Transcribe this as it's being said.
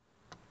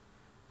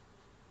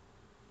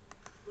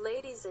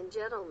Ladies and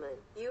gentlemen,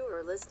 you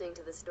are listening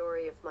to the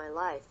story of my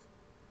life.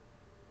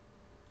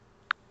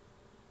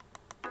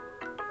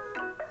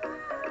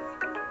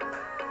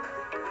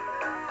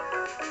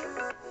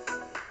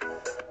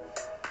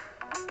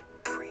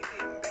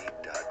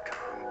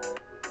 Premiumbeat.com.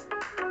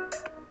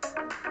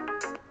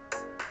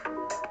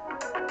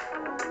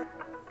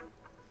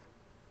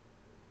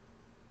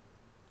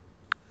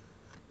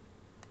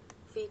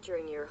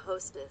 Featuring your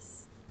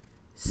hostess,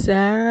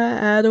 Sarah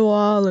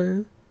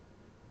Adewale.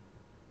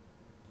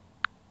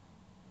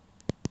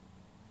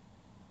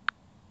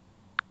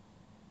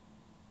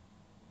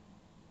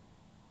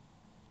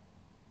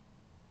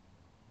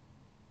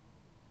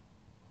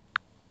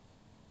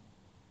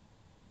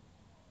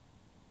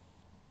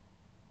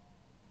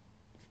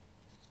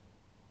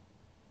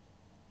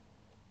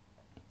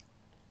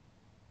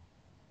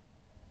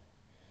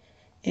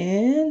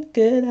 And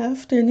good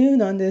afternoon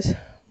on this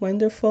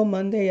wonderful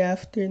Monday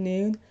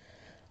afternoon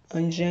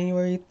on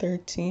January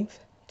 13th,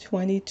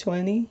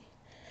 2020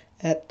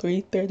 at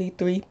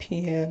 3:33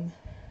 p.m.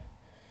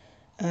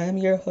 I'm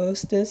your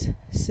hostess,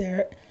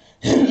 Sarah.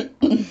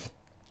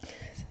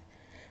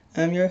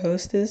 I'm your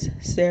hostess,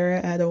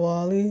 Sarah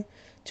Adewale,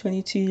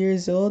 22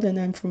 years old, and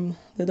I'm from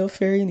Little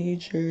Ferry, New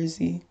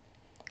Jersey,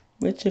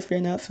 which, if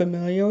you're not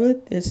familiar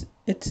with, it's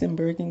in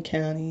Bergen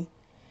County,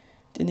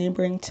 the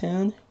neighboring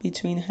town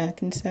between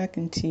Hackensack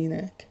and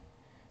Teaneck.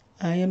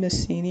 I am a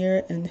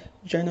senior and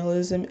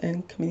journalism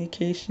and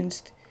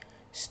communications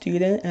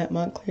student at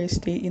Montclair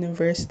State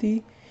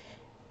University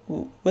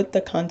with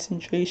the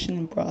concentration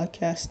in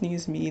broadcast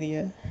news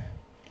media.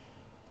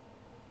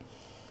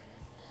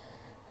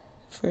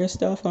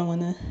 First off, I want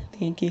to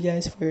thank you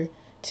guys for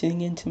tuning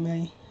into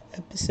my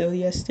episode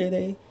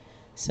yesterday,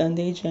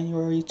 Sunday,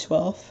 January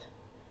 12th,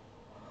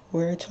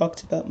 where I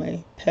talked about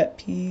my pet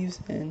peeves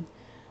and,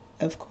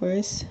 of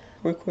course,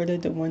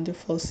 recorded the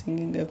wonderful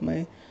singing of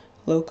my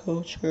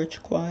local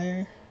church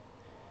choir.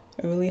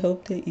 I really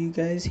hope that you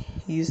guys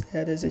use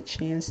that as a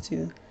chance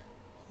to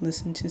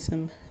listen to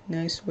some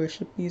nice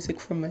worship music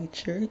from my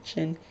church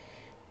and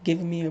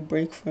give me a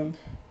break from,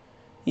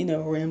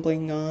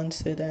 rambling on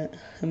so that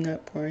I'm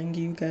not boring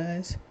you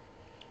guys.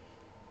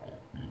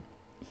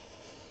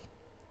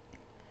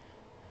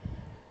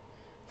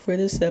 For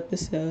this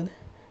episode,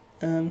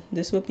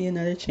 this will be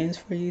another chance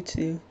for you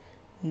to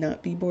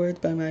not be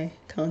bored by my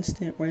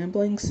constant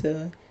rambling,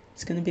 so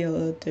it's going to be a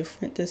little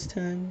different this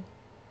time,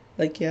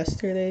 like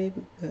yesterday,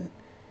 but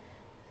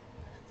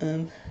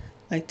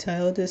I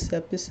titled this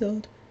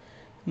episode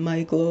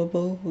My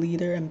Global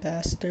Leader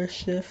Ambassador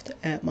Shift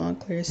at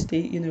Montclair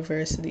State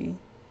University.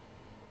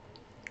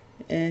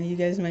 And you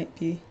guys might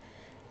be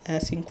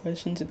asking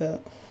questions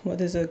about what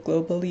is a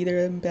Global Leader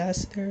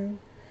Ambassador?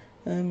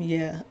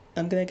 Yeah,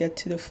 I'm gonna get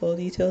to the full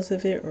details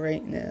of it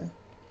right now.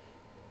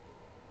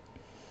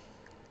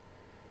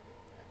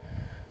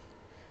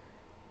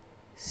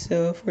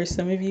 So for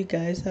some of you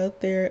guys out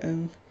there,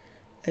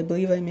 I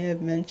believe I may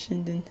have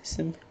mentioned in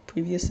some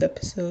previous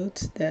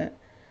episodes that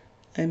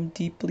I'm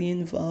deeply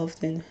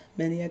involved in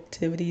many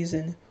activities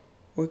and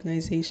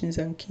organizations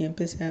on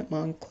campus at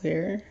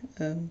Montclair.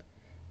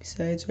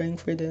 Besides writing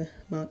for the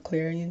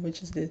Montclairian,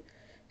 which is the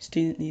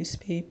student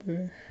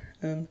newspaper,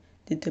 the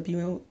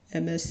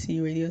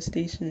WMSC radio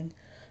station, and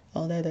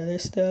all that other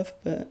stuff.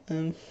 But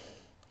I'm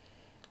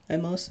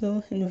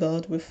also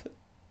involved with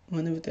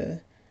one of the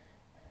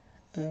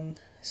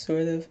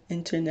sort of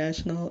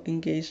international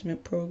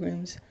engagement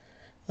programs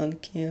on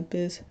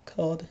campus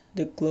called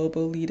the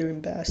Global Leader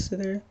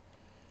Ambassador.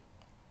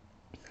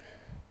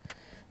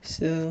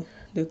 So,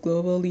 the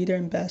Global Leader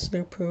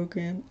Ambassador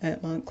program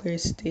at Montclair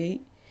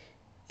State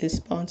is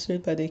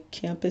sponsored by the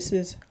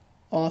campus's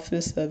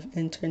Office of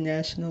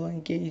International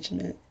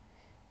Engagement.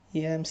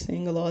 Yeah, I'm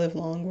saying a lot of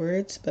long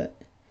words, but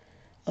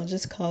I'll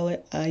just call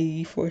it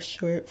IE for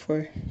short,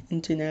 for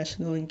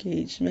International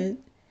Engagement.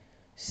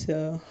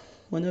 So,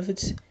 one of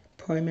its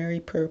primary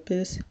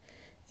purpose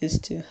is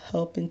to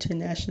help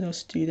international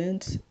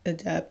students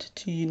adapt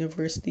to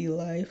university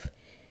life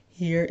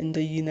here in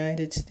the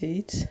United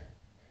States.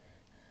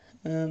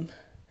 The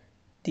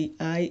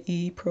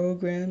IE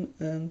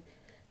program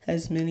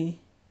has many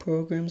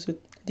programs with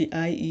the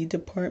IE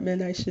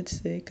department, I should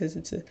say, because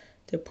it's a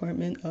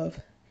department of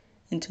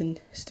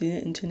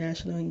student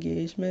international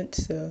engagement.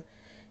 So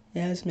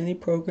it has many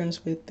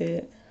programs with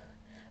it.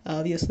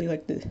 Obviously,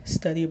 like the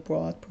study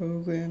abroad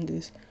program,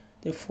 there's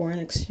the foreign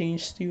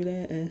exchange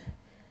student,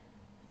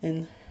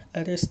 and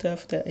other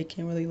stuff that I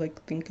can't really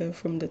think of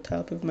from the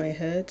top of my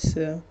head.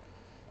 So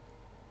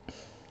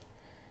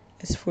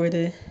it's for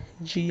the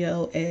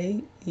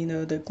GLA,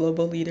 the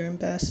Global Leader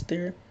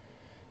Ambassador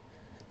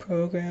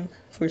program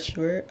for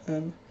short.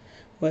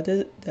 What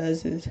it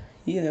does is,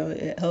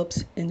 it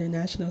helps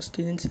international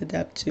students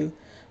adapt to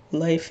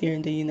life here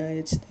in the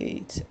United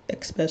States,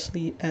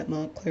 especially at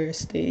Montclair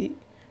State,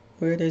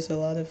 where there's a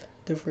lot of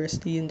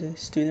diversity in the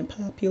student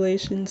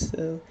population.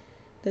 So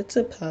that's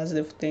a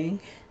positive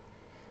thing,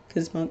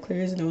 because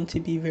Montclair is known to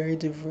be very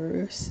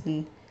diverse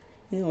and,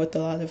 with a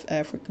lot of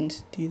African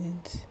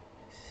students,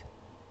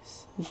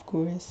 of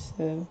course.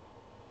 So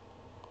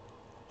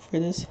For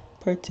this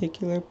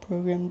particular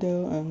program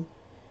though,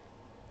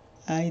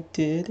 I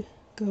did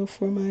go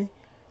for my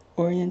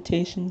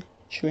orientation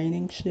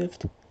training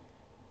shift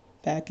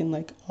back in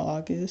like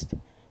August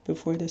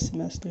before the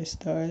semester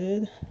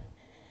started,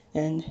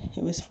 and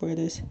it was for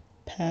this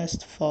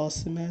past fall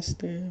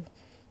semester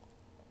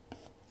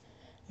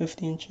with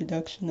the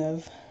introduction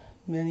of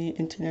many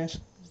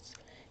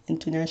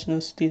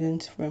international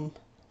students from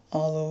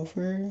all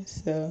over.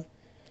 So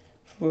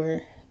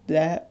for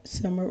that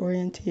summer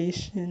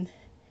orientation,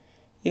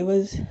 it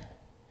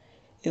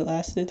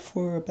lasted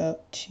for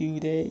about 2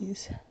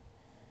 days.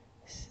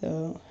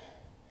 So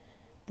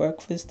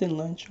breakfast and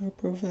lunch were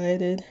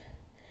provided,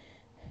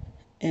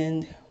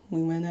 and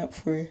we went out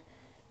for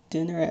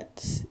dinner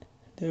at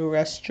the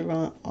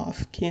restaurant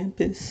off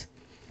campus,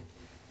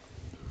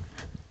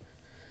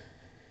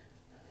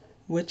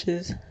 which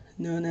is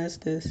known as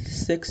the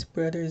Six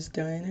Brothers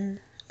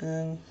Diner.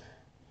 You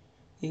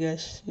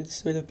guys should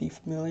sort of be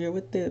familiar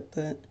with it,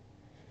 but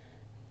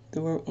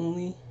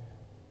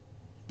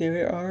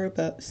there are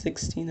about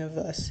 16 of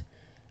us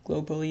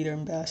Global Leader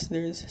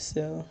Ambassadors,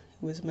 so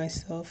it was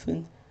myself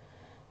and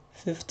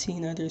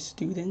 15 other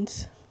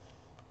students.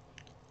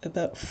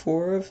 About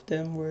 4 of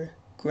them were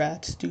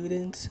grad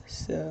students,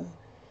 so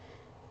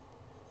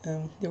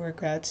they were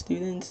grad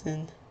students,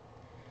 and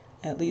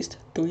at least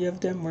 3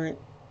 of them were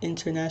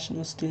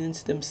international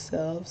students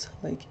themselves,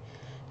 like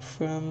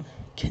from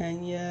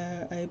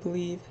Kenya, I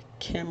believe,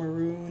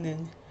 Cameroon,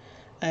 and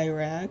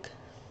Iraq.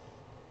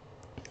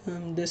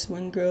 This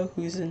one girl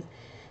who's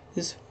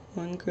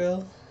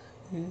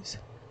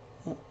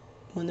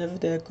one of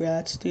the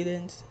grad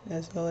students,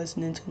 as well as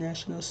an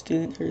international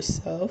student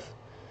herself.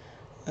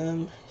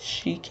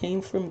 She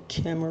came from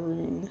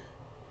Cameroon,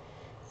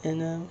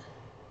 and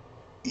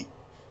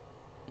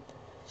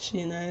she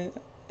and I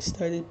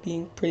started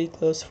being pretty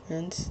close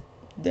friends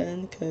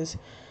then, because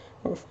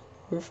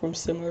we're from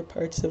similar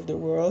parts of the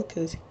world,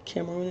 because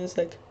Cameroon is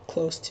like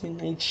close to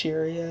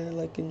Nigeria,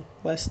 like in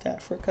West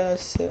Africa,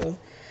 so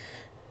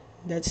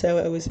that's how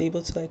I was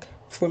able to like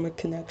form a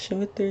connection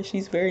with her.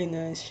 She's very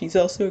nice. She's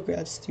also a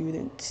grad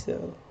student,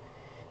 so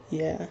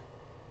yeah.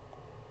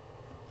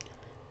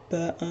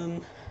 But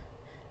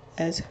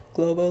as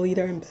Global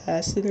Leader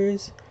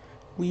Ambassadors,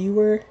 we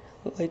were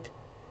like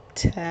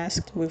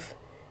tasked with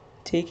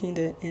taking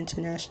the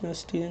international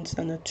students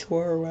on a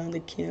tour around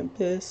the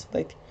campus,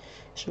 like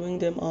showing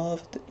them all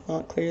of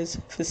Montclair's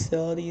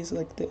facilities,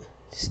 like the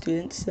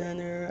student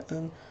center,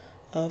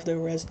 all of the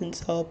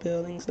residence hall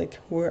buildings, like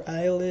where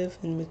I live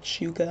in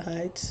Machuga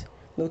Heights,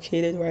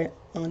 located right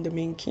on the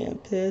main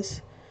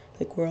campus,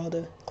 like where all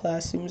the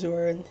classrooms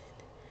were and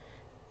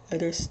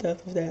other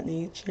stuff of that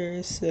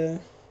nature. So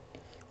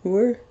we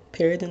were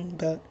paired in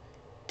about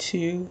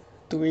 2,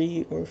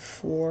 3, or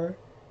 4,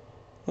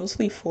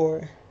 mostly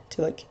 4,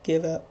 to like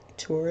give out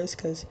tours,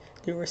 because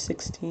there were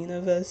 16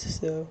 of us,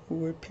 so we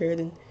were paired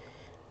in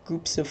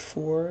groups of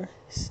 4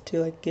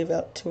 to like give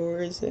out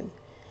tours. And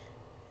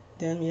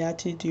then we had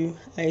to do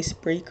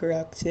icebreaker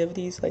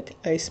activities, like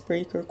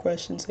icebreaker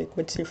questions, like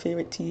what's your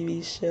favorite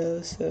TV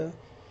show? So,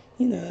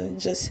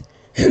 just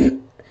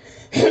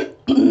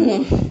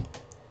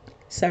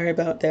sorry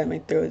about that, my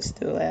throat's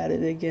still at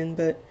it again,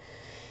 but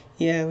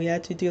yeah, we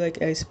had to do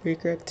like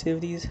icebreaker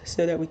activities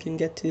so that we can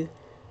get to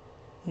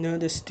know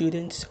the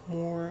students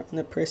more on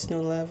a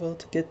personal level,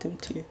 to get them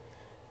to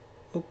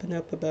open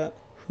up about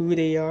who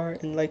they are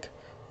and like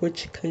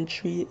which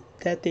country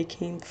that they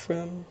came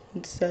from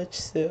and such.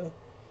 So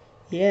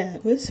yeah,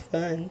 it was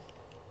fun.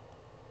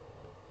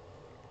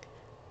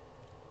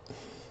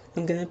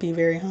 I'm gonna be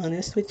very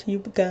honest with you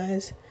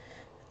guys.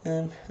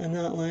 I'm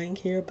not lying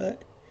here,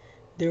 but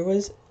there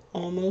was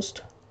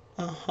almost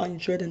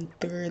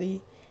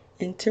 130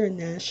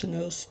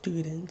 international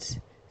students.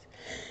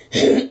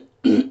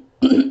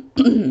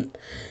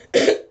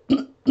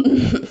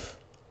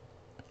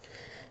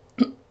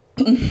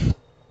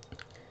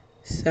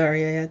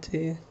 Sorry, I had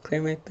to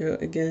clear my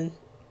throat again.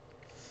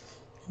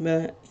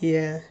 But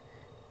yeah,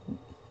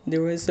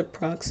 there was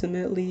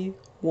approximately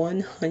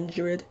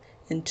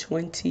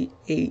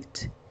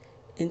 128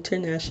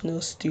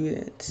 international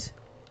students.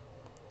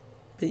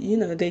 But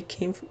they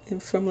came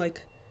from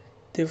like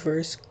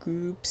diverse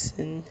groups,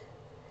 and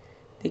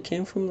they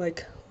came from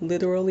like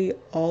literally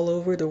all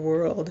over the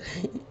world.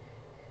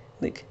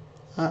 Like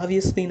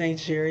obviously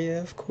Nigeria,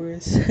 of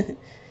course.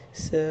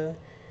 So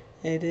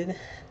I did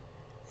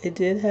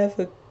have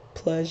a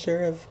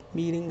pleasure of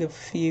meeting a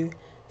few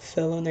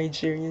fellow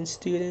Nigerian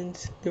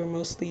students. They were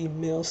mostly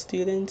male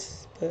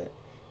students, but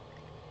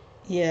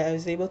yeah, I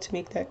was able to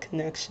make that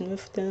connection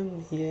with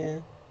them.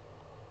 Yeah.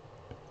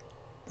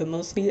 But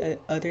mostly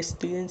other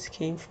students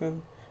came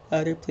from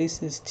other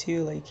places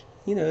too, like,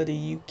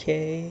 the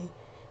UK,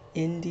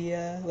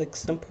 India, like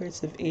some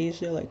parts of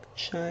Asia, like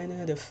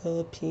China, the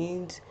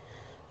Philippines,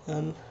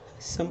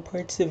 some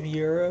parts of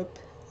Europe,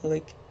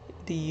 like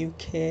the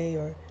UK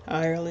or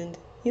Ireland,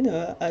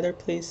 other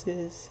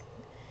places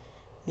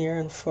near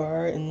and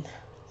far, and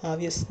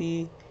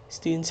obviously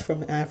students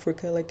from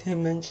Africa, like I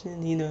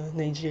mentioned,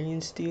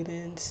 Nigerian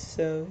students.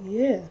 So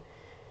yeah,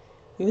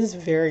 it it was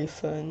very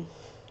fun.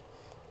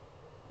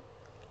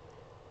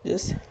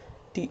 Just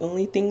the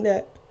only thing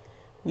that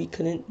we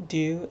couldn't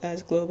do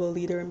as global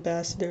leader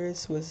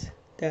ambassadors was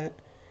that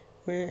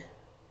we're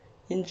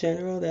in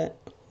general that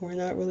we're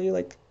not really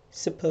like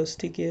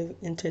supposed to give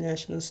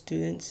international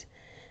students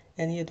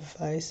any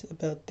advice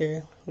about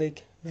their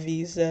like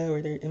visa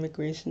or their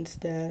immigration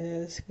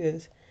status,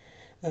 because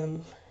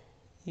um,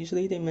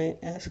 usually they might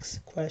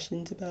ask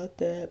questions about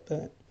that,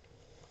 but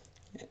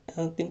I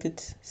don't think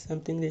it's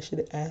something they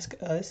should ask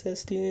us as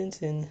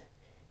students, and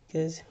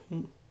because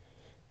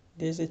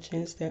there's a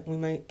chance that we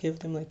might give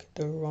them like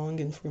the wrong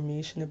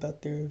information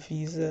about their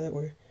visa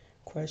or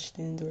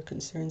questions or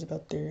concerns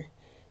about their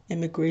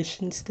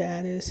immigration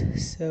status.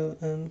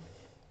 So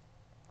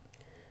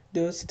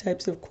those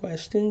types of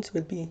questions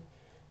would be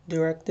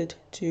directed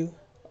to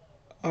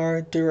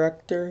our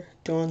director,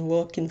 Dawn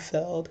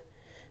Wilkenfeld.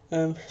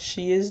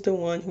 She is the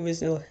one who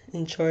is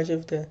in charge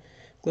of the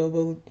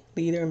Global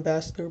Leader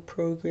Ambassador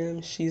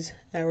program. She's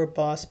our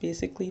boss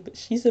basically, but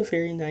she's a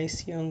very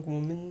nice young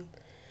woman.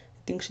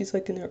 I think she's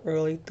like in her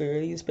early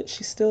 30s, but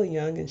she's still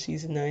young and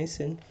she's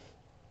nice, and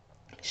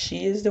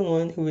she is the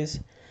one who is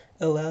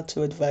allowed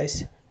to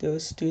advise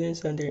those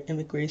students on their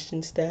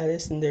immigration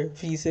status and their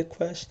visa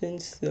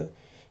questions. So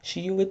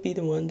she would be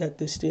the one that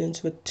the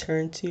students would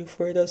turn to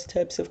for those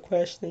types of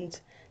questions,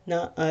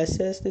 not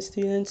us as the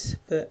students,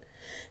 but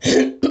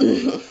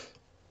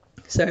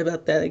sorry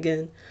about that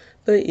again.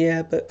 But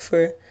yeah, but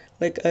for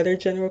like other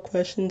general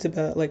questions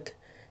about like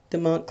the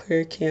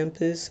Montclair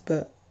campus,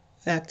 but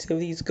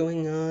activities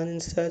going on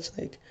and such,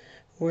 like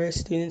where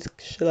students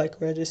should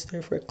like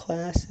register for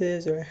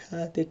classes or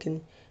how they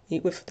can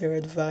meet with their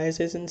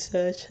advisors and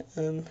such,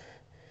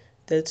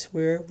 that's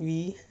where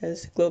we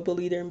as global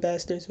leader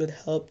ambassadors would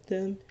help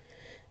them.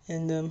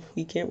 And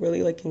we can't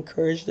really like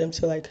encourage them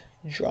to like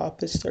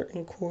drop a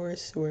certain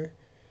course, or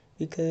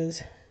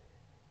because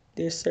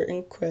there's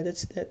certain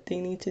credits that they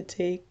need to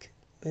take,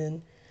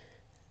 and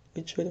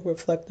which would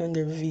reflect on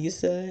their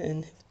visa,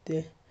 and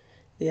if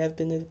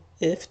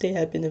they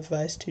have been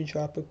advised to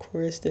drop a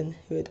course, then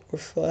it would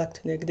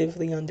reflect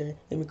negatively on their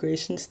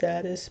immigration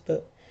status.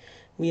 But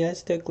we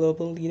as the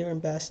global leader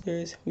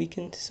ambassadors, we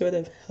can sort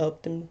of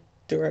help them,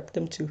 direct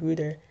them to who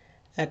their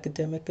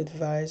academic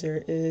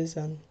advisor is,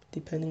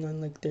 depending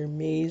on like their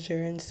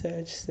major and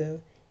such.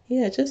 So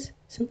yeah, just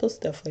simple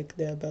stuff like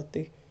that about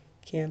the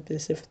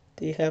campus if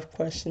they have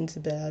questions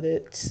about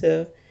it.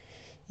 So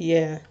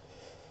yeah,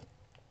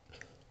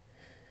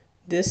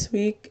 this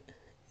week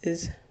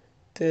is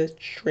the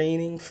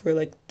training for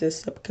like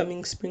this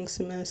upcoming spring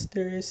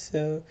semester.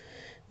 So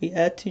we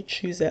had to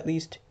choose at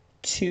least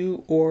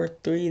 2 or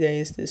 3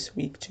 days this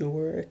week to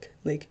work.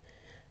 Like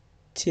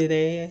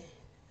today,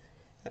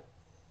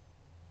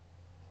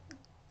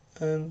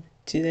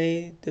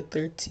 today the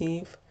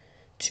 13th,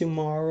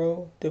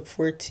 tomorrow the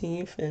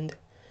 14th, and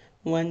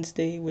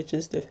Wednesday, which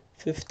is the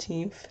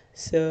 15th.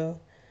 So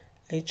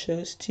I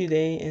chose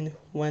today and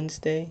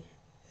Wednesday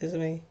as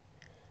my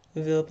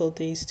available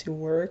days to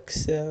work.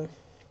 So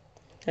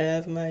I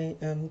have my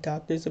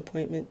doctor's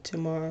appointment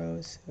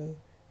tomorrow, so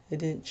I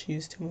didn't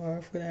choose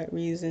tomorrow for that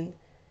reason.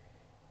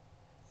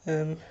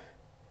 Um,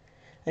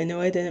 I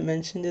know I didn't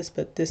mention this,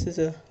 but this is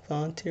a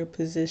volunteer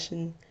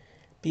position,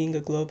 being a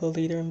global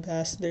leader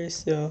ambassador,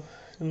 so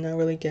I'm not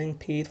really getting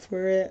paid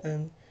for it.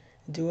 I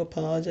do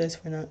apologize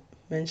for not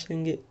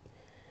mentioning it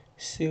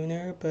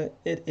sooner, but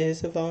it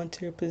is a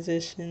volunteer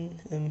position,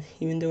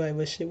 even though I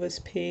wish it was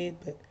paid.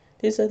 But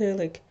there's other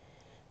like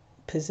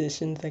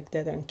positions like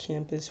that on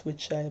campus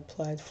which I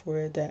applied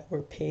for that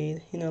were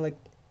paid, like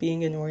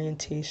being an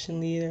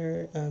orientation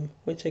leader,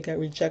 which I got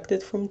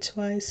rejected from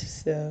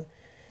twice. So,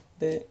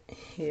 but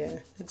yeah,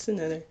 that's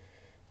another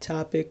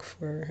topic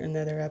for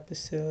another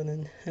episode,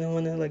 and I don't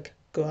want to like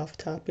go off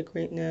topic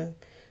right now.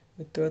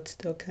 My throat's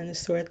still kind of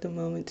sore at the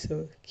moment,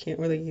 so can't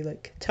really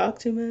like talk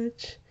too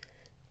much.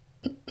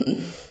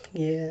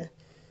 Yeah.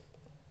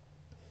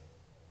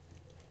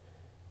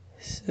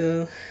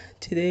 So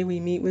today we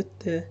meet with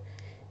the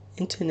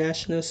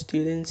international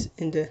students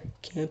in the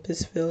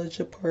Campus Village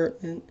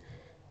apartment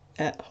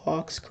at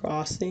Hawks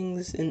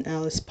Crossings in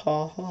Alice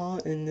Paul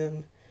Hall,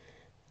 and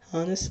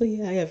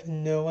honestly, I have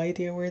no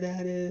idea where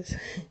that is.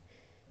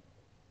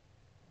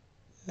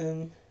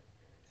 um,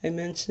 I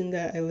mentioned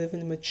that I live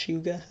in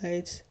Machuga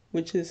Heights,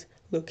 which is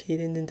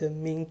located in the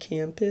main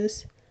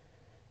campus.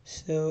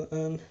 So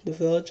the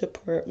village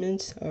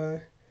apartments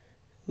are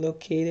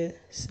located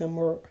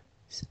somewhere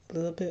a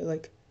little bit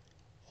like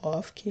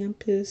off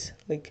campus,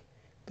 like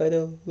by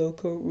the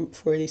local Route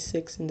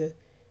 46 in the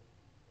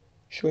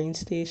train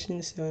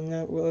station. So I'm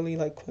not really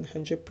like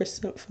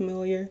 100%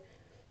 familiar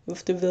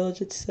with the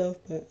village itself,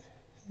 but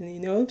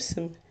of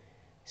some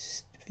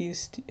few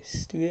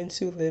students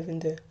who live in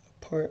the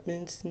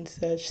apartments and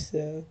such.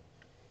 So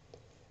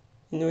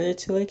in order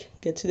to like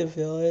get to the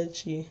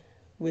village, you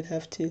would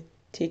have to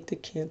take the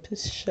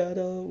campus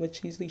shuttle,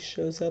 which usually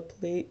shows up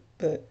late.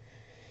 But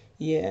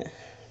yeah,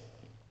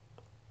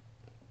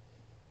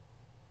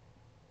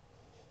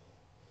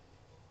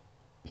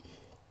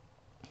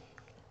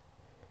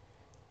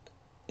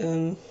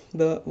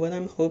 But what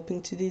I'm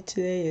hoping to do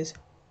today is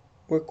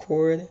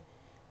record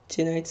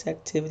tonight's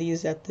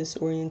activities at this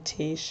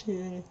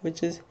orientation,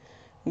 which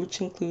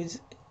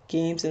includes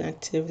games and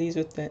activities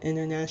with the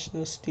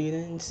international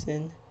students,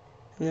 and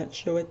I'm not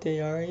sure what they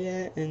are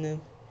yet.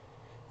 And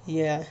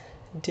yeah,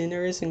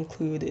 dinner is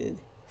included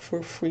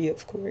for free,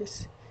 of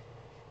course.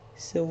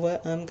 So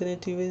what I'm gonna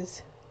do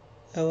is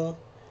I will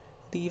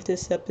leave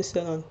this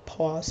episode on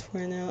pause for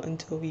now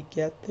until we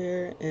get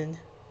there, and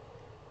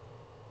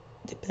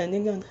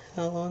depending on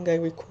how long I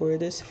record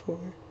this for,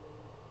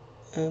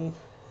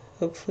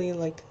 hopefully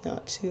like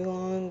not too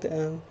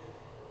long,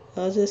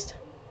 I'll just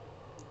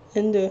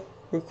end the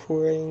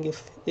recording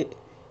if it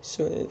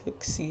sort of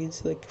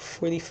exceeds like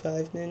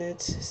 45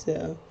 minutes.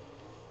 So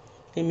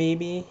and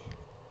maybe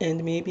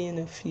in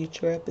a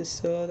future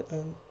episode,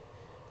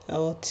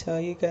 I'll tell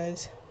you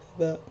guys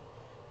about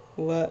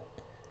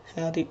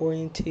how the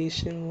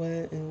orientation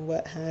went and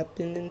what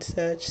happened and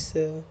such.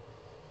 So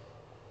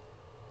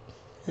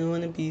I don't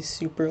want to be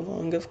super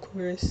long, of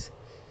course,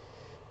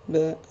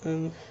 but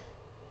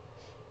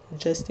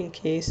just in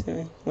case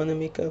I want to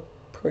make a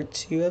part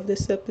 2 of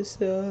this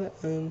episode,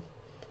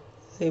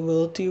 I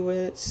will do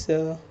it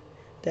so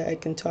that I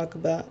can talk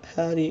about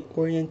how the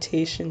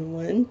orientation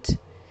went.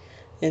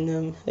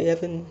 And I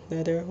have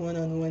another one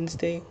on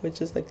Wednesday,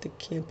 which is like the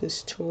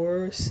campus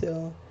tour.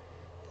 So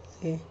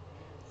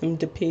I'm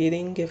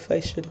debating if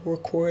I should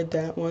record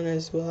that one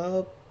as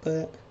well,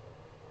 but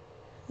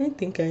I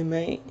think I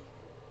might.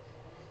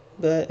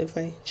 But if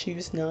I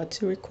choose not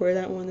to record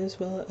that one as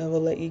well, I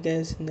will let you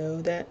guys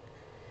know that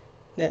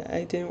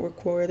I didn't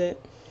record it.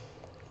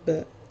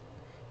 But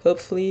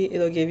hopefully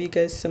it'll give you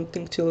guys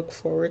something to look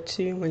forward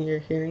to when you're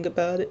hearing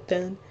about it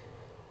then.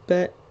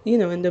 But,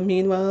 in the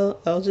meanwhile,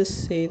 I'll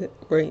just say that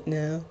right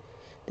now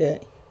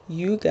that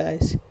you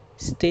guys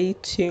stay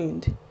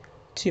tuned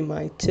to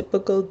my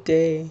typical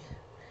day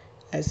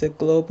as a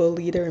Global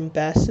Leader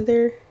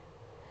Ambassador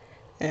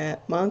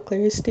at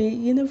Montclair State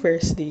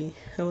University.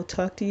 I will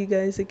talk to you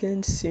guys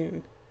again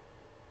soon.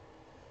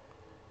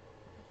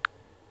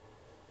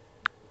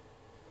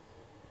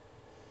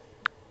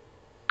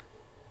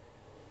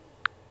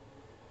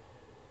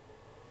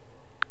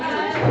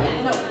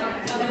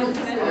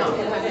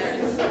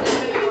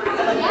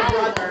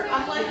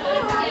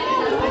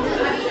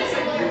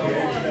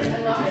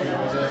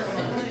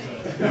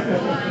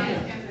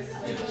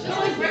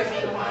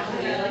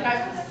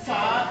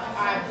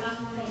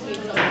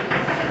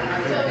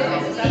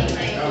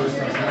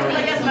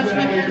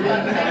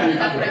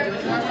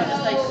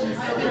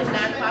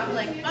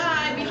 Like,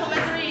 bye, be home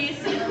at 3,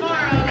 see you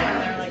tomorrow.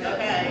 And they're like,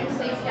 okay.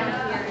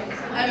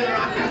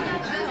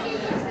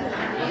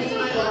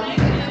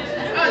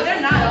 Oh,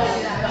 they're not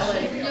old, but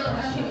like,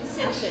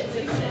 sit shit.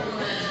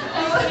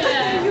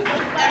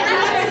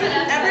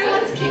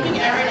 Everyone's kicking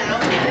Erin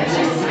out.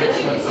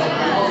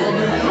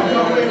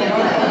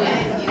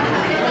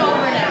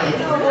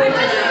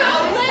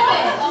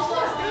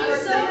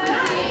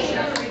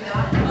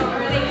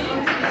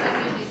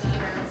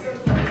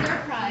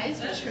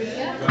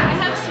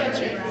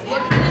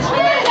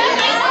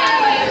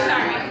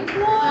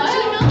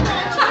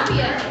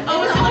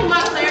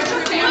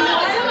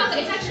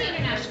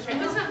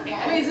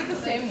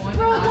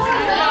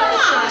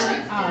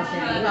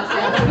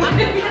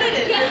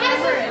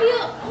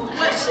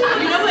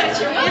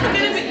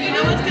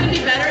 What's gonna be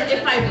better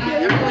if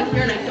everyone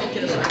here and I don't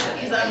get a prize,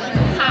 because I'm like,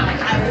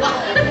 I won,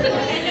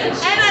 and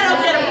I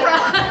don't get a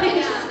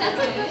prize. That's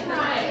a good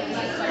prize.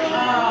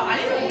 I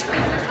didn't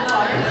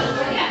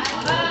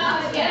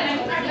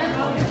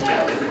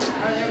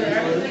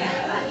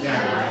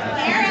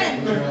Aaron,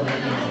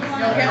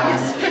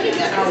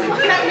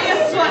 get me a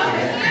sweater.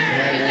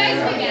 You guys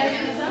can get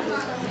him.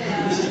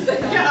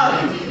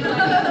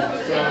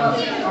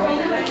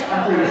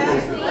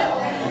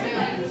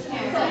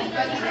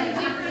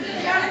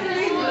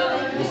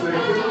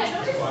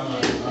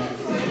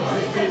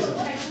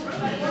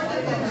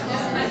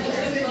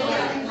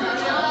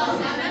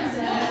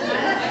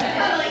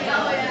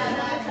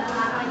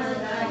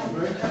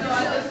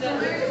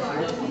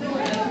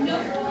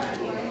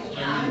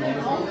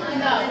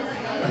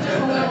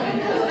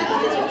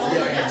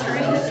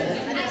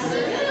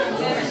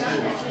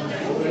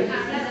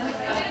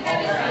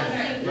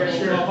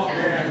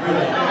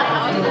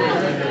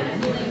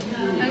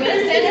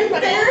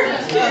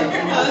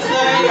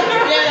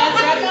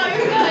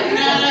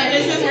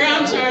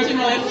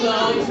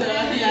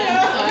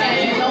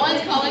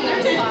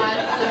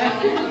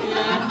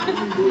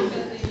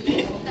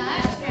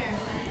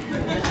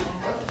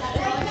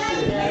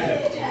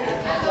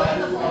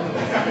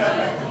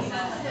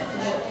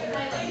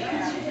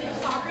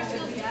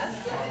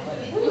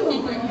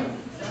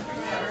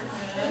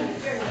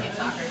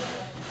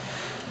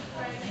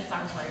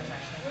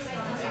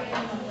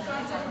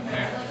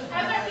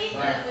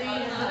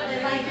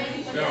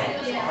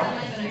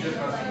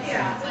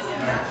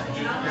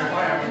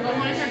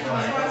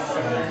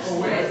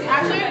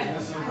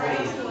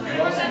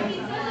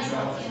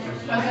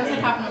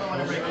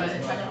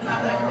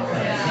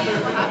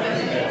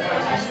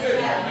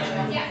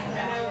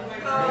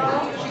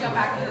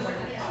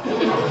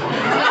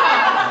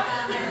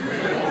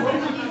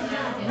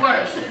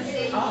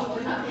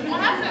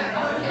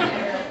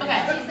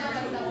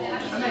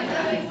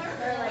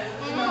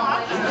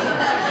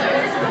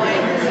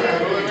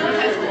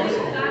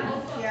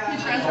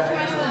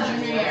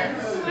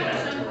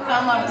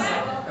 love with me.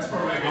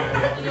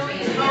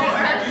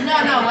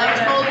 No, like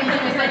told me, he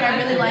was like,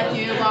 I really like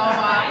you, blah, blah,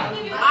 blah.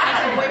 I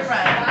had a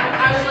boyfriend.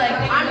 I was like,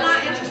 I'm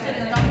not interested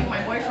in dumping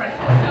my boyfriend.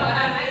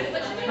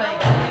 Like,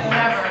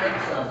 whatever.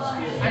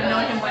 I've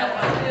known him well,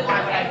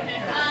 why would I?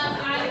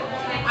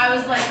 I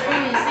was like,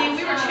 see,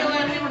 we were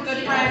chilling, we were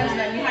good friends, and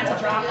then you had to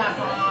drop that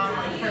bomb,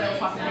 like, for no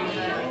fucking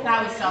reason. Like,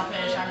 that was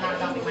selfish, I'm not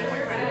dumping my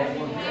boyfriend.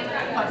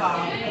 Fuck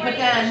off. But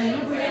then,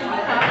 we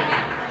hooked up,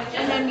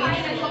 and then me and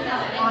him hooked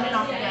up on and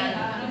off again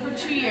for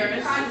 2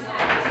 years.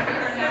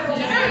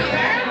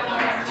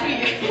 2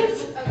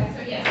 years.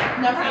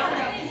 Never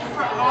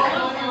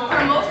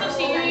for most of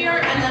senior year,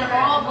 and then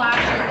all of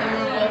last year when we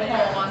were both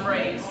home on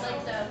breaks.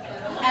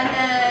 And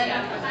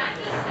then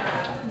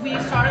we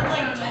started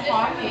like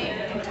talking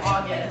in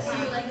August.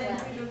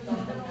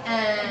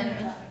 And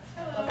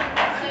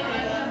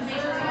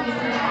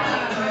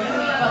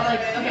but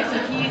like, okay, so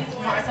he's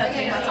I said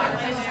take my soccer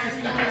places because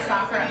he plays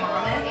soccer at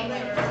Monmouth.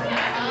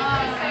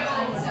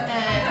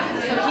 And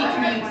so he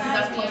commutes because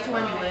that's close to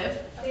where we live.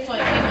 So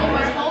like he's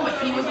always home, but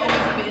he was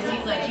always busy.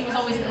 Like he was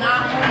always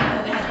not home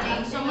because they had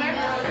games somewhere.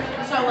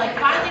 So like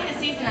finally his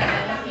season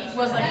ended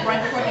was like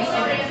right before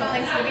Thanksgiving. So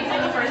Thanksgiving's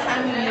like the first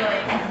time we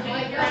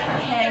like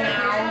hang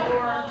out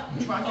or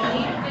drunk and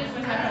eat.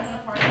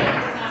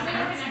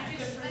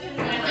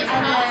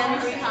 And then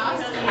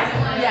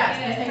yes,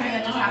 the same thing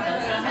that just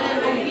happened. And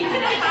then a week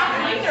and a half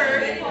later,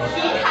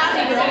 he has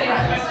a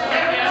girlfriend.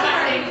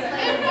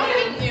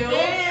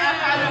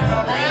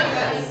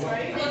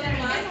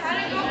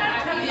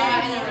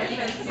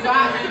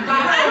 Got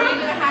a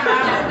week and a half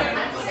after.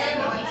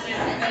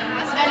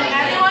 And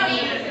everyone,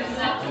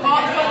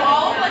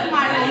 all of like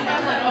my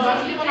friends, like a bunch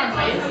of people in our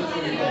grade,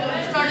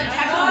 started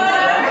texting me.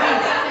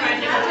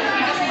 He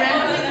just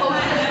randomly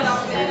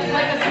posted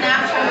like a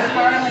Snapchat of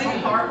her in like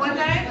a park one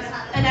day,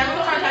 and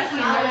everyone started texting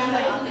me and they was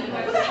like,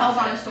 who the hell's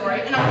on his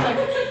story? And I was like,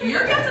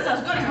 your guess is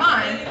as good as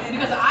mine,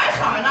 because I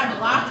saw it and I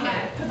blocked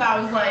him, because I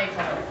was like,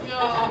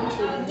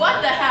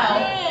 what the hell?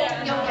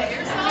 You'll get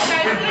yourself.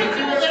 Guys, can you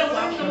do a little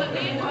welcome with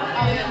me?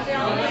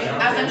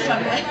 As I'm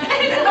struggling. Hi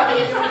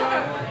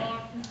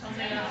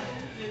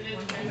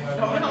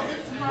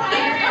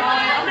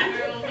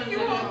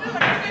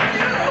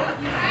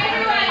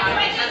everyone, so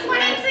I just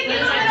wanted to give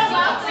a little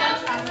welcome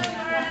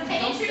and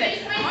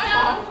introduce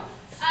myself.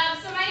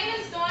 So my name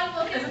is Dawn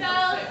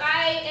Wilkenfeld.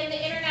 I am the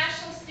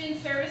International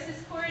Student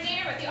Services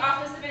Coordinator with the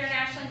Office of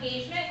International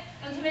Engagement.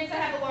 I'm convinced I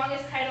have the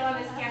longest title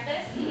on this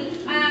campus.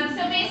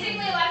 So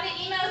basically a lot of the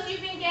emails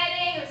you've been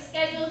getting of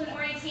schedules and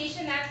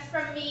orientation, that's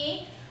from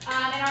me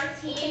and our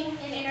team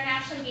in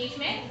international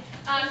engagement.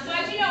 So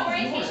as you know,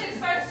 orientation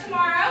starts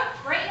tomorrow,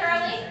 bright and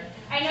early.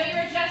 I know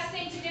you're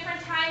adjusting to different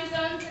time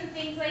zones and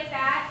things like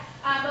that,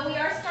 but we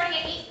are starting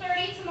at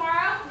 8:30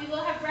 tomorrow. We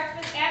will have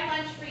breakfast and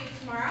lunch for you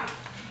tomorrow.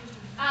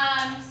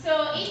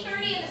 So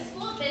 8:30 in the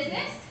School of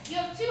Business. You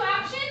have two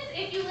options.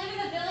 If you live in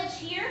the village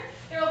here,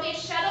 there will be a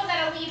shuttle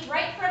that will leave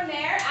right from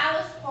there,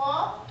 Alice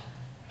Paul,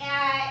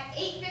 at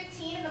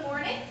 8:15 in the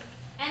morning.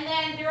 And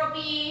then there will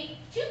be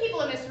two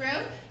people in this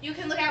room. You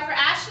can look out for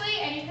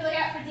Ashley and you can look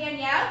out for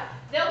Danielle.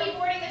 They'll be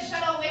boarding the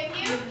shuttle with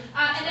you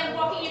and then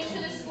walking you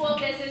to the School of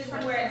Business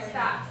from where it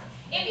stops.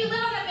 If you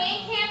live on the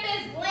main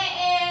campus,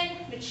 Blanton,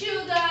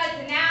 Machuga,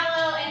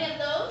 Denalo, any of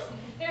those,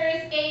 there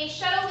is a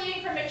shuttle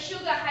leaving from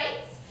Machuga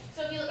Heights.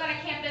 So if you look on a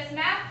campus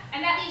map,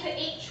 and that leaves at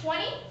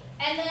 8:20.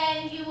 And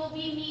then you will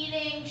be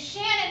meeting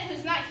Shannon,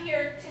 who's not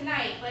here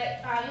tonight,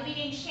 but you'll be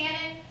meeting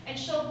Shannon, and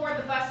she'll board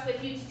the bus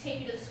with you to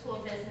take you to the School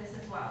of Business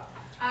as well.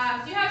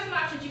 So you have some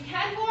options. You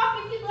can walk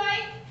if you'd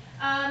like.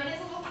 It is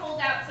a little cold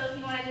out, so if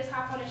you want to just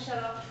hop on a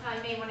shuttle,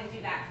 you may want to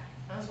do that.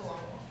 That's a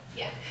long walk.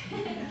 Yeah. So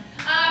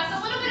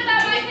a little bit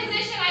about my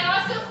position. I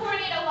also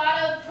coordinate a lot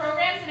of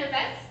programs and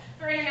events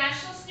for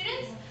international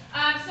students.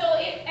 So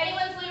if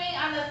anyone's living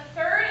on the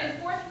 3rd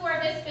and 4th floor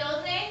of this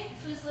building,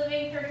 who's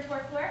living 3rd and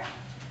 4th floor,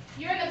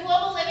 you're in the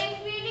global living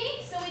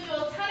community, so we do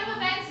a ton of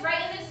events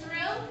right in this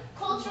room,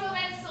 cultural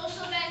events,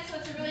 social events, so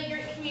it's a really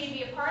great community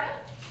to be a part of.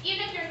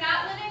 Even if you're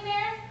not living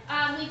there,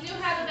 we do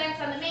have events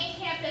on the main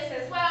campus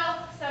as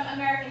well, some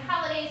American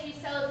holidays we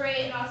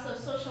celebrate, and also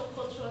social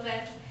cultural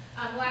events,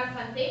 a lot of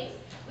fun things.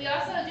 We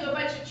also do a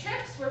bunch of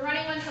trips. We're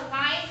running one to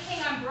Lion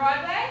King on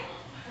Broadway.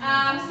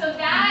 So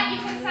that you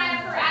can sign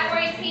up for at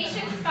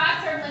orientation.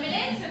 Spots are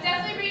limited, so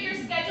definitely read your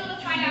schedule to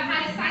find out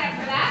how to sign up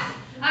for that.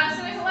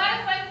 So there's a lot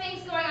of fun things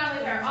going on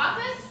with our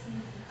office.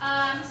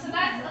 So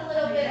that's a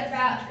little bit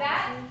about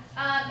that.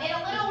 In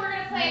a little, we're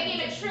going to play a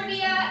game of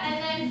trivia, and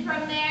then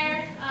from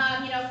there,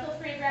 feel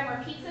free to grab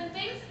more pizza and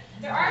things.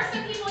 There are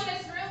some people in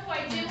this room who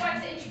I do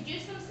want to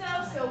introduce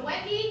themselves. So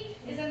Wendy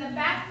is in the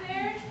back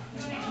there. You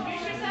want to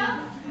introduce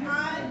yourself?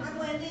 Hi, I'm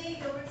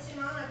Wendy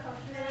Gilbert-Simon. I've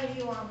talked to many of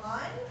you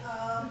online.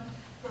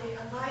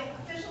 My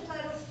official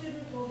title is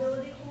Student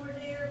Mobility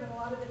Coordinator, but a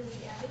lot of it is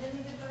the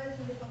academic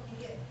advisor to help you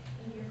get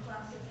into your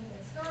classes and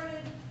get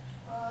started.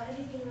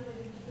 Anything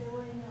related to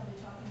billing, I'll be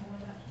talking more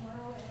about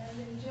tomorrow. And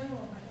in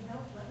general, if I can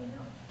help, let me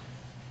know.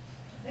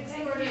 Next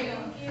Thank order. you.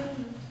 Thank you.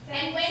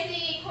 And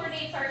Wendy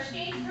coordinates our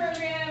exchange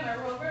program, our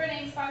Rural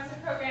Learning sponsor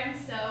program,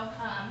 so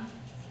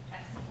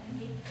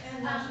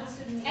And National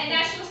Student. And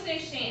National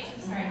Student Exchange.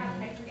 I'm sorry, how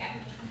did I forget?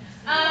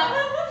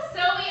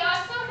 So we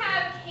also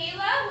have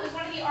Kayla, who is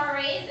one of the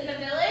RAs in the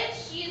village.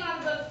 She's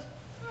on the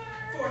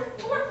fourth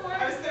floor.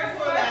 I was third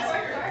floor last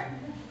year.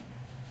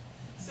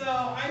 So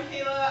I'm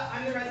Kayla.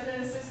 I'm the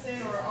resident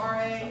assistant or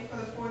RA for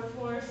the fourth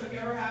floor. So if you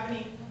ever have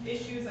any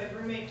issues like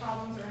roommate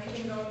problems or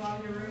anything going on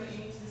in your room that you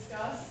need to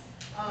discuss,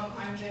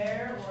 I'm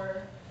there.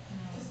 Or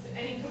just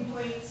any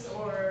complaints,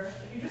 or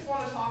if you just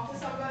want to talk to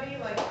somebody,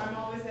 like I'm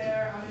always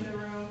there. I'm in the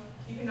room.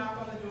 You can knock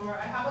on the door.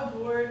 I have a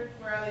board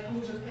where I like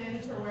move a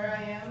pin for where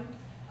I am.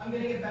 I'm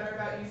gonna get better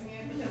about using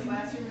it because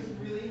last year was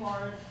really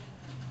hard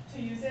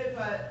to use it,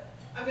 but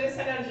I'm gonna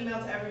send out an email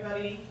to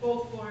everybody,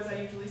 both floors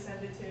I usually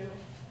send it to,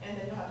 and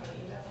then you'll have my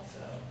email.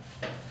 So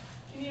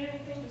if you need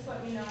anything, just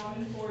let me know. I'm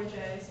in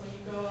 4J, so when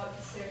you go up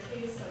the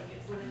staircase, like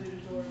it's literally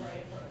the door right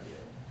in front of you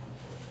on the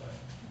fourth floor.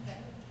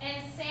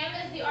 And Sam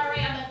is the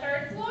RA on the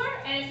third floor.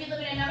 And if you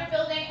live in another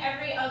building,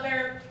 every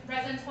other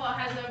residence hall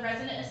has a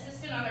resident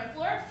assistant on their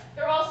floor.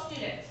 They're all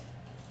students.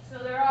 So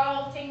they're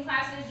all taking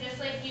classes just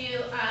like you,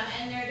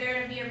 and they're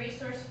there to be a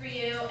resource for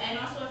you and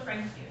also a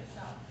friend to you.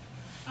 So,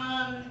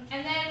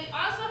 and then we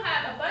also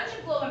have a bunch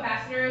of Globe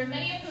ambassadors,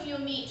 many of whom you'll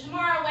meet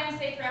tomorrow,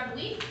 Wednesday, throughout the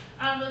week.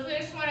 If you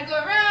just want to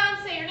go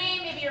around, say your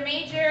name, maybe your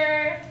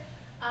major.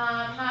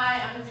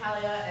 Hi, I'm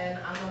Natalia, and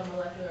I'm a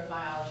molecular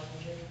biology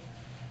major.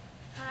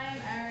 Hi,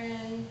 I'm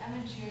Erin. I'm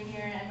a junior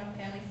and I'm a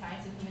family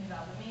science and human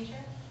development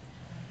major.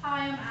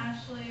 Hi, I'm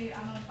Ashley.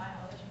 I'm a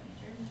biology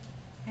major.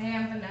 Hey,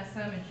 I'm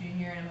Vanessa. I'm a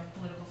junior and I'm a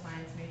political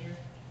science major.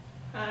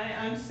 Hi,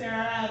 I'm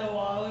Sarah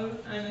Adewalu.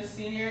 I'm a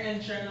senior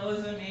and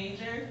journalism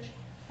major.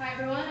 Hi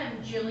everyone,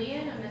 I'm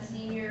Jillian. I'm a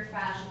senior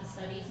fashion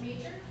studies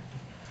major.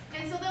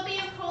 And so they'll be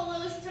in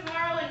Polos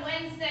tomorrow and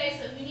Wednesday,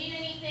 so if you need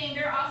anything,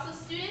 they're also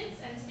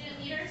students and student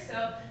leaders,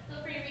 so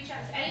feel free to reach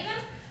out to any of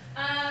them.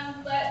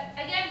 But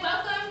again,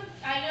 welcome.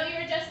 I know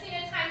you're adjusting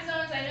to time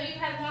zones. I know you've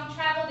had long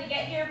travel to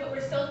get here, but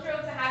we're so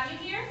thrilled to have you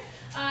here.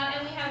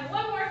 And we have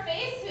one more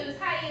face who's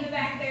hiding in the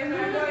back there, but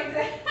I'm going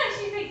to,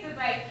 she takes the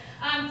bite.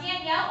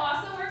 Danielle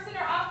also works in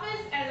our office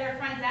as our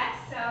front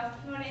desk, so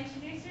you want to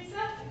introduce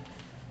yourself?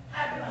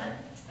 Hi everyone,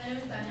 my name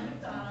is Danielle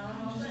McDonald.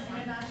 I'm also an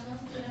international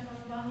student from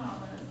the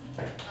Bahamas.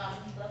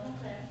 Love and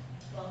Claire,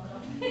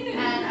 welcome.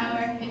 And I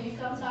work, if you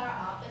come to our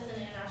office in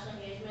international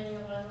engagement,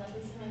 you're more than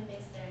likely to see my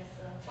face there,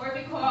 so. Or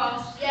be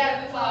called.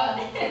 Yeah, be called.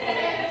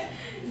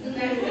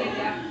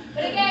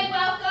 But again,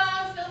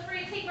 welcome. Feel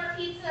free to take more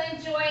pizza,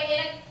 enjoy.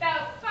 In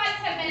about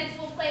 5-10 minutes,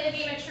 we'll play the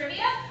game of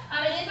trivia.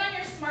 It is on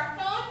your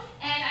smartphone,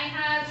 and I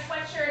have a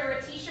sweatshirt or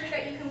a t-shirt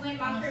that you can win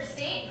Montclair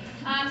State.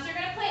 So you're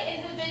going to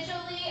play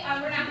individually.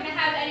 We're not going to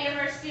have any of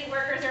our student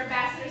workers or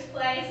ambassadors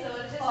play, so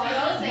it's just I'm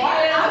not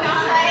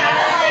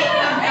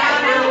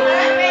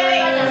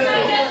So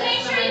just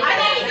make sure you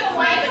connect to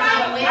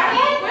Wi-Fi.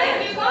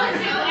 If you go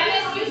to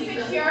MSU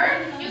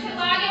Secure, you can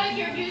log in with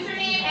your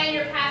username and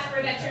your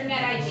password. That's your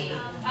net ID.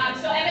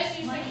 So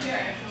MSU Secure.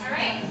 All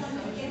right.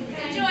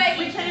 Enjoy.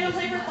 We can't even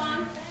play for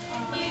fun.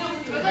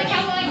 Like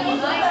how long you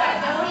like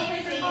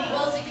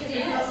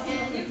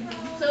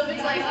So if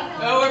it's like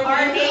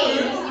our names,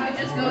 you can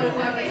just go to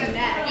whoever you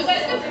met. You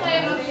guys can play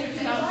amongst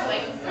yourselves,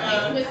 like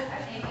with.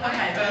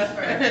 Okay, that's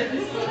first.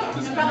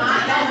 It's probably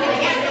not gonna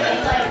get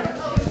really like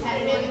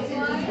competitive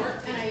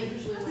and I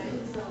usually win,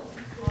 so.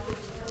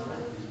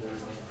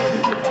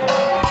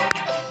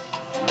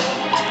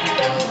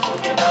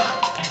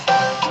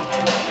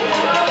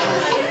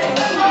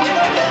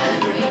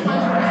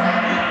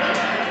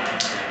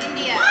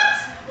 India.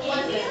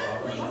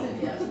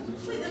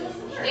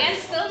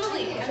 Dan's still in the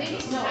league.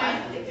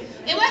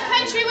 In what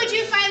country would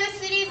you find the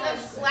cities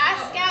of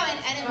Glasgow and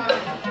Edinburgh?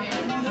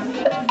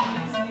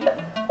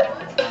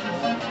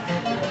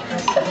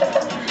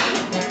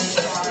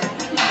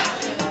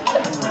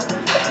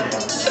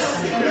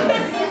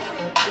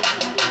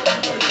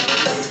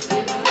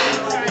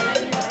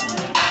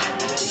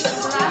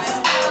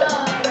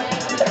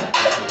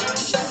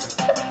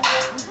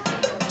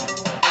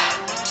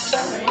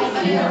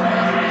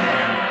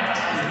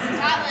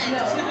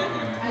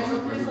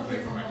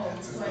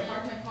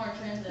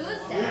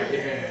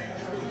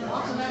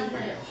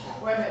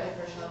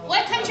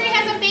 What country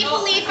has a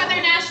maple leaf on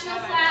their national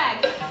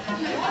flag?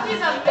 What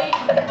is a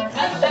maple leaf?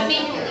 A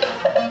maple leaf.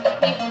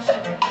 Maple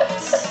sugar.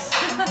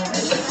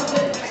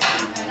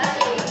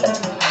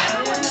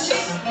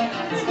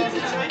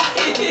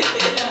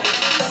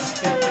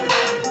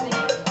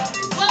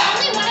 Well,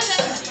 only one of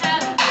them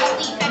have a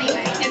leaf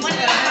anyway, and one of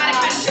them is not a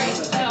country.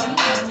 So.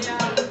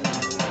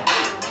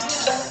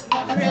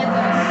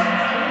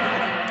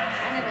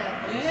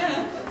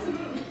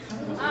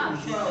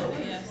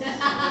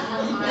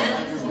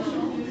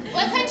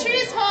 What country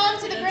is home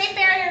to the Great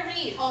Barrier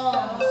Reef?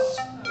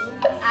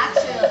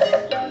 Actually,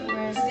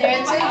 there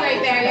are two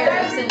Great Barrier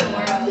Reefs in the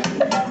world.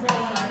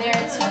 There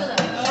are two of them.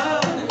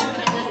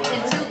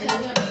 In two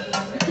countries.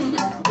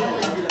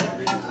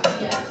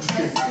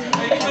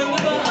 Are you from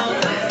the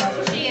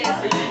Bahamas? She is.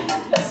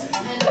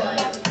 And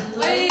like,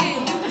 Wait.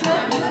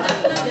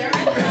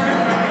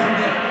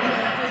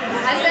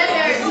 I said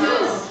there are two.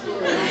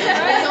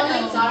 There's only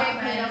sorry,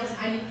 but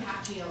I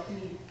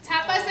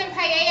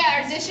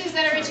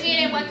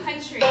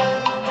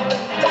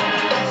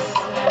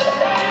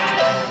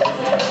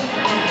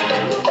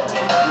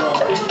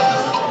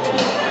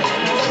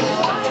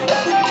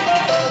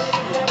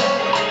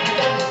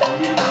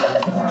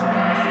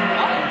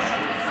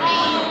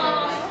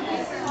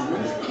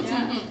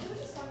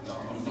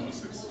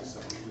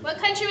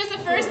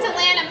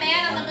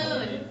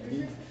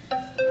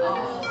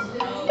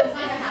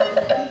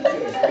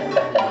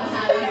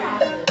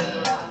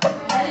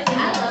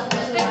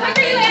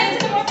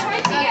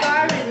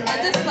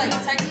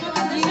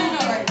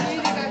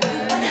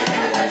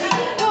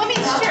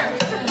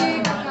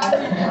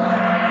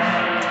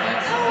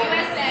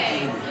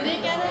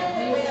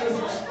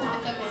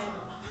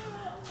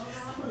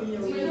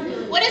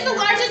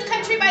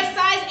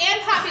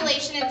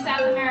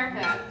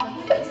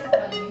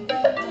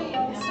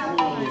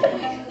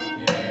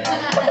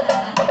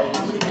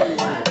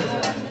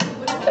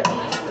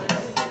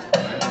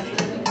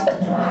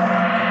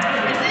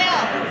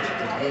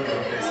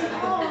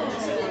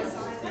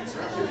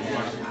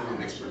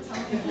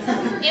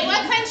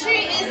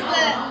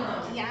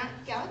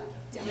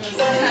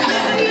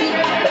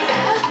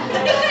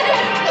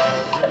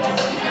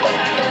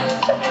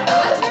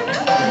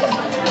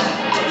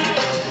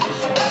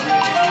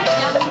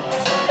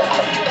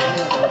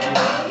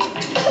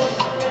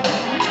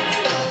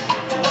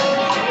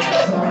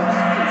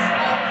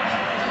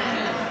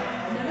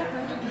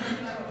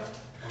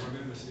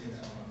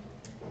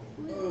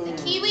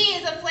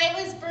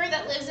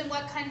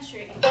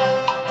country?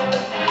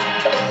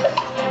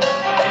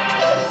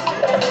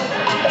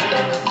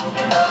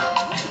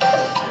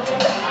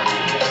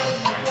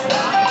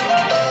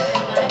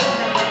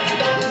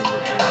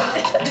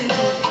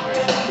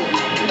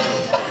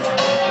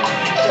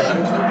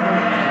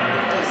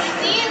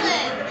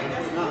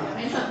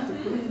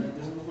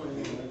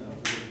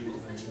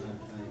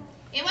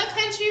 In what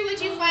country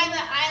would you find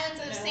the islands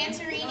of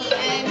Santorini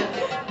and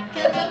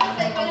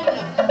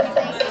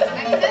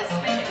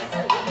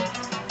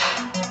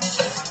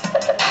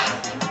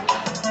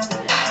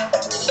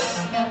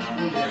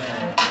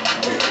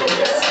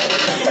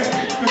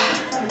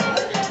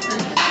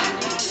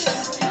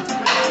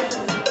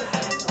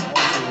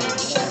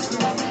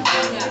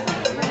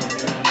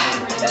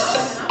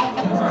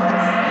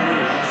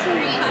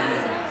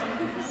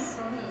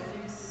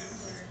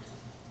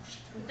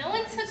No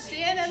one took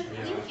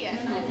the link yet.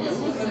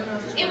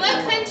 In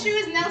what country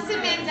was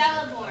Nelson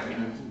Mandela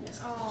born?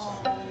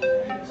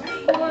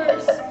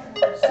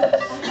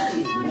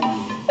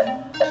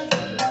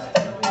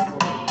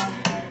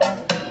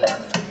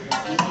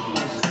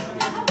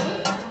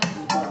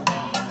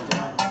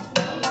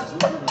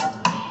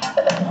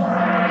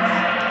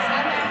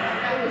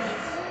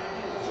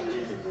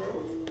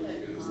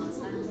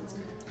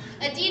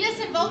 Adidas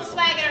and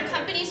Volkswagen are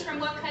companies from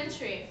what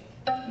country?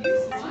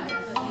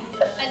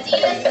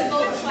 Adidas and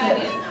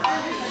Volkswagen.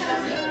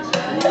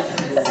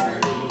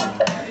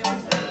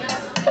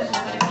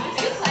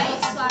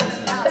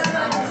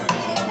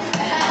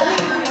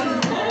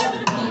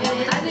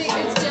 I think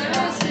it's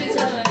German,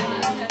 Switzerland.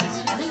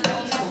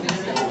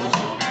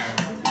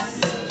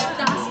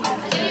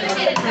 I didn't even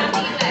hit it, it's not the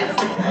US.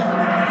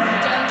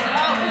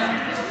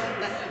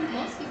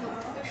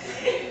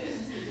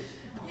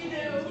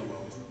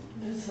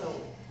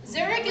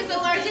 Zurich is the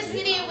largest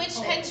city in which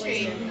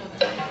country?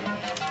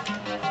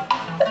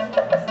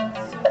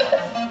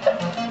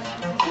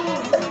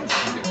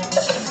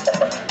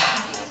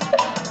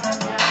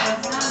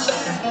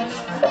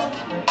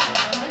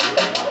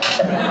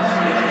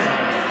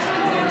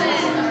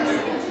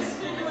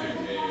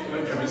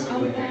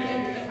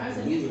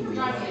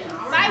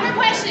 Five more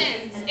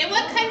questions. In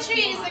what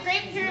country is the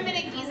Great Pyramid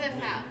at Giza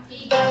found?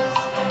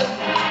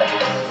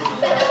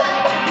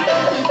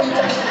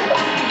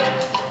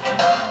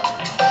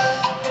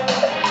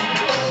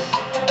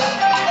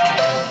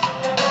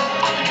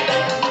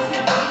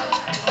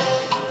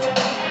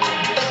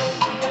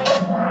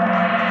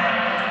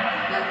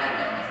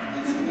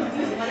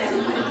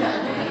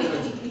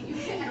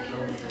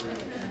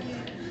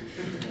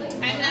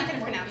 I'm not going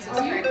to pronounce this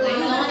correctly.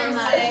 Leon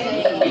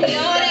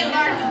and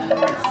Mark.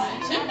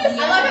 I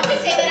love how we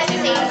say that at the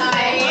same time.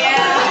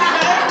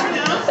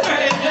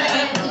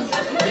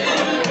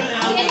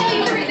 I didn't know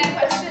you were in that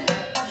question.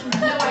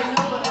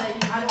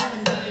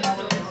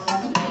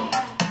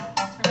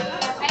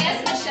 I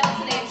asked Michelle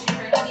today if she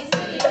heard any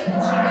cities.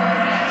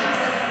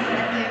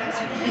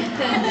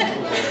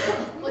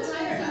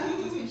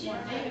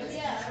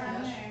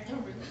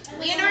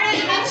 Leonardo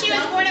da Vinci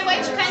was born in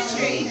which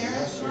country?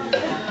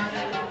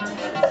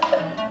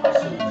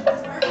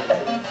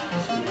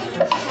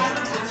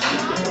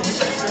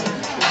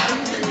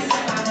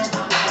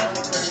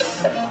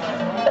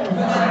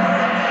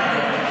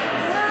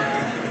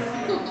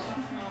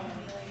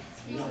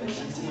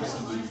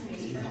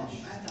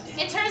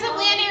 In terms of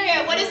land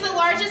area, what is the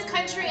largest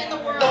country in the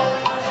world?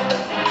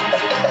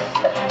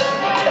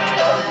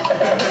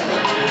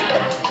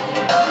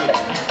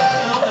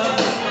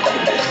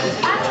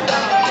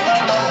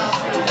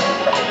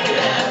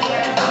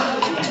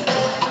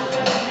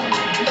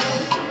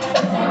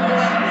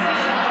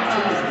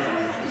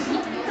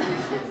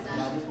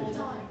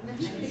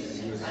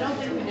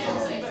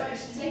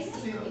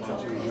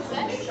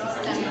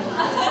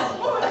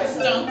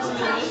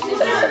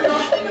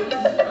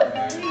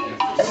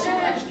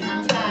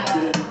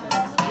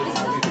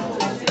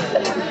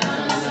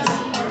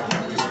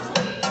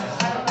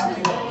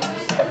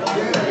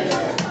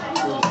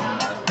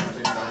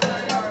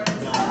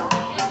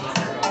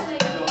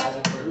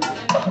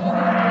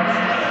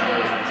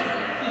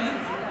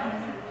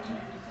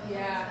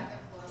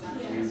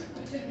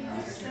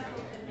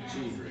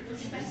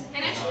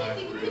 And actually, I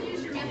think we could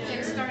use your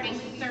like starting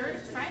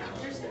Friday,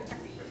 Thursday.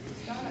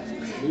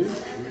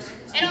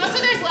 And also,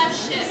 there's left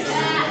shifts.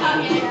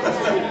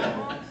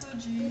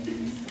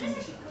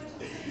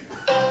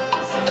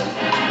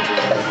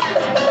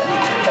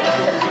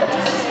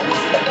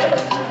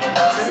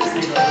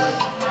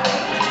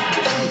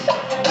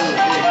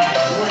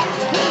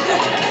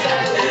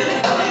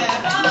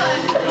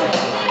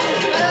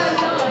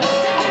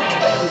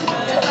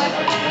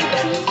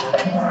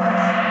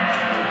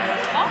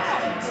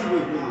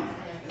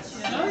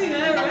 Oh, you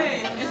got it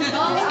right.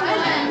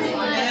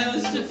 Yeah, it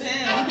was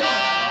Japan.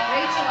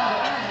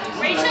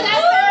 Rachel,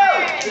 that's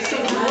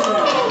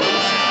her.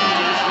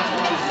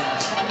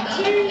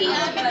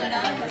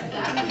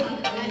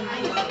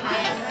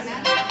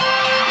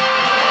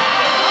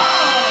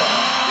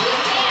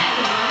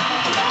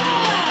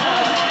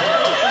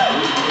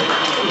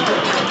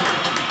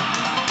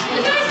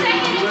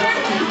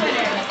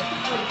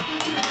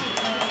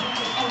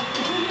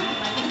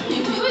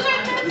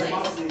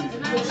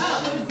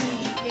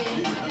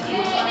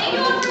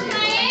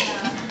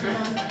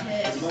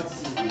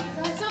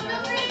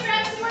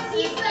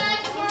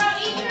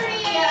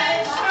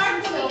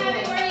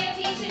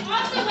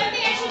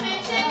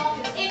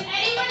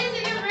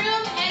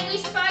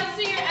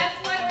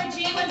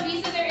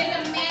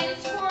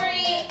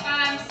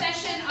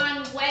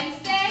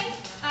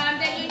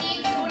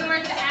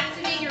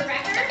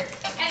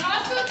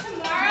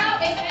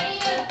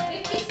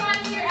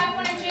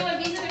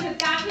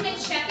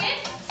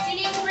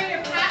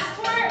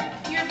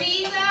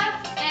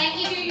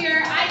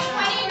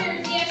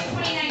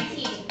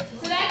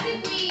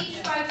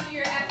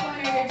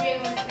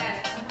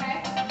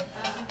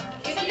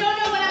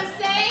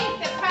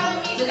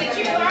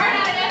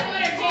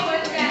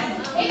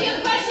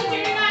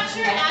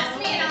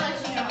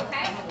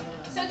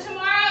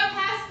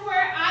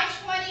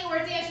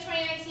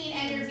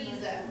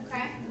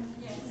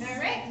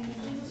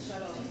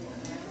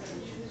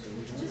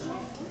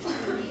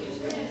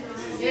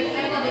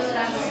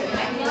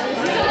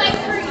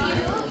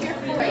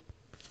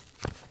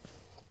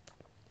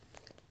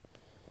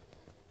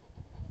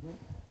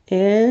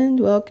 And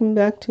welcome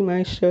back to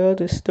my show,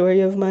 The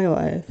Story of My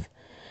Life.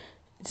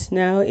 It's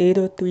now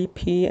 8:03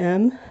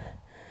 p.m.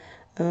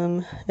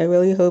 I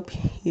really hope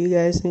you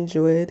guys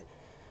enjoyed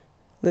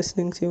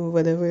listening to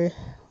whatever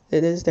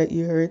it is that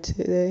you heard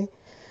today.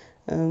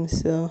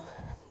 So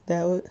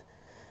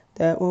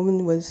that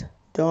woman was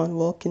Dawn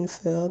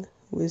Wolkenfeld,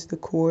 who was the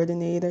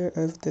coordinator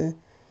of the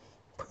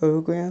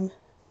program.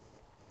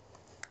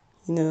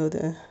 You know,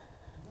 the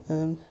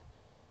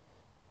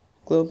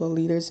Global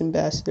Leaders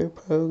Ambassador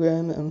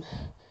program.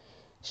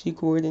 She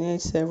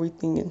coordinates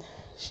everything, and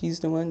she's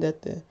the one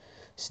that the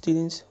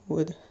students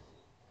would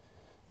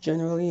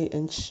generally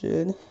and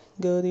should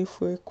go to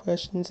for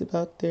questions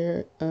about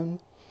their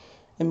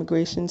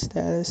immigration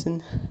status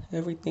and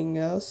everything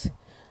else.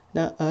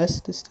 Not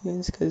us, the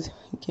students, because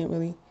we can't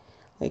really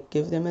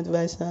give them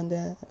advice on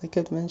that, like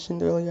I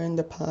mentioned earlier in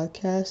the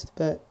podcast.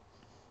 But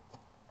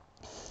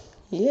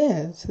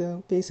yeah,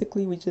 so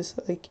basically we just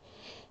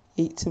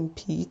ate some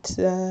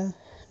pizza,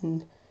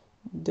 and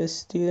the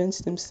students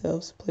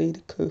themselves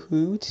played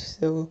Kahoot,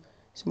 so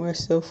it's more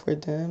so for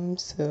them.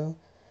 So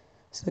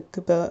it's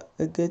about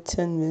a good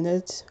 10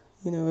 minutes,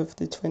 of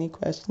the 20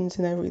 questions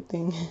and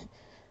everything.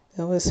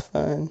 That was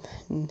fun.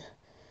 And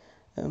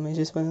I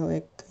just want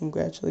to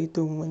congratulate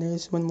the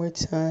winners one more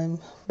time.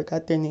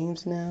 Forgot their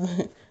names now.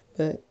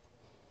 But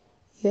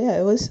yeah,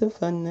 it was a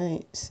fun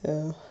night.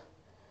 So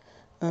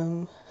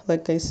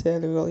like I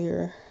said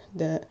earlier,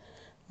 that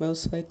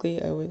most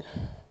likely I would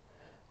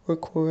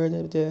record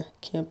the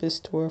campus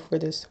tour for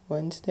this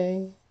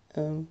Wednesday.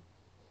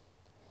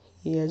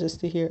 Yeah, just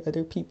to hear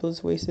other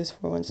people's voices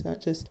for once, not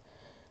just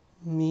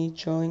me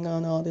drawing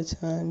on all the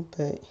time.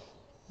 But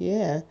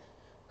yeah,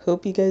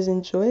 hope you guys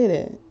enjoyed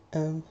it.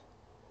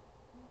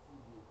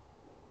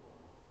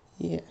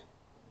 Yeah.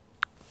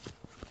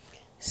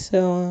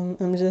 So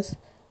I'm just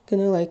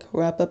gonna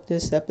wrap up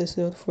this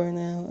episode for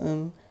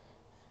now.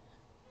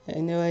 I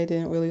know I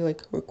didn't really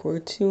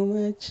record too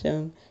much.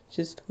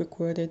 Just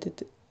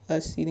recorded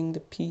us eating the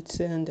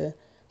pizza and the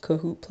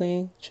Kahoot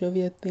playing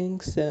trivia thing.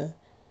 So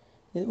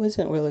it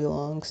wasn't really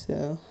long.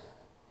 So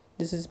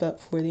this is about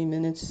 40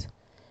 minutes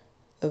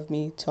of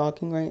me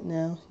talking right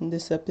now in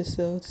this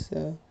episode.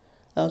 So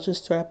I'll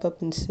just wrap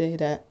up and say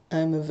that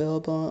I'm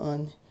available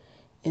on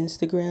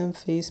Instagram,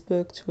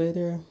 Facebook,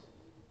 Twitter,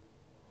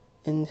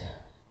 and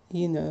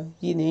you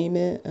name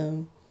it.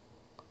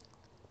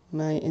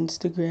 My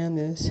Instagram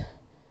is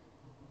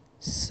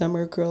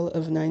Summer Girl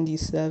of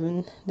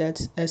 97.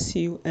 That's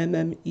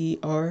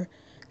SUMMER,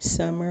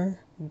 Summer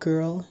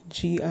Girl,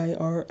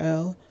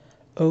 GIRL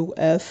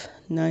OF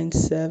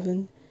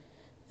 97.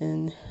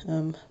 And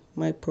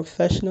my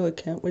professional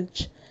account,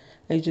 which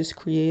I just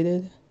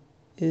created,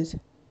 is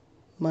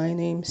my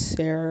name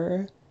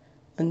Sarah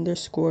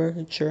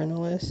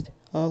 _journalist,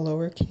 all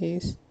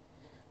lowercase.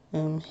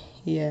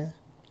 Yeah.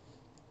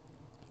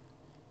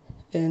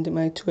 And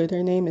my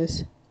Twitter name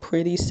is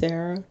Pretty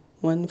Sarah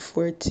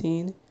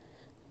 114.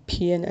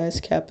 P and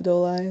S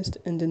capitalized,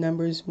 and the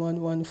number is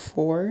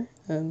 114.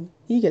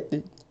 You get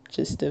the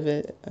gist of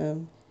it.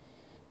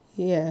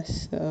 Yeah,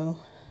 so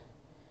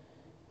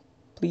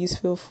please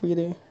feel free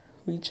to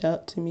reach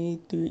out to me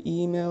through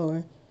email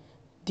or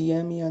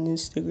DM me on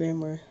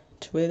Instagram or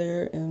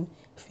Twitter. And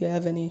if you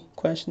have any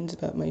questions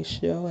about my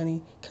show,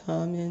 any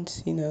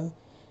comments,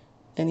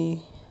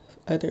 any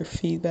other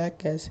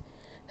feedback as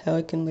how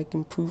I can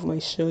improve my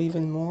show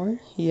even more,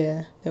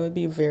 yeah, that would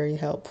be very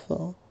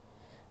helpful.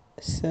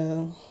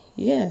 So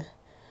yeah,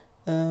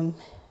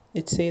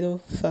 it's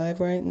 8:05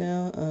 right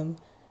now. I'm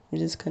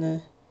just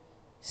gonna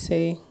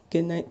say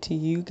goodnight to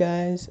you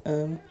guys.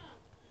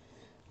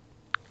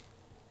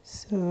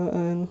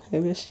 So I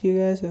wish you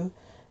guys a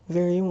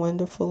very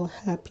wonderful,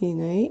 happy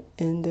night,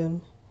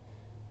 and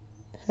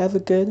have a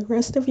good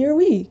rest of your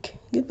week.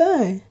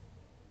 Goodbye.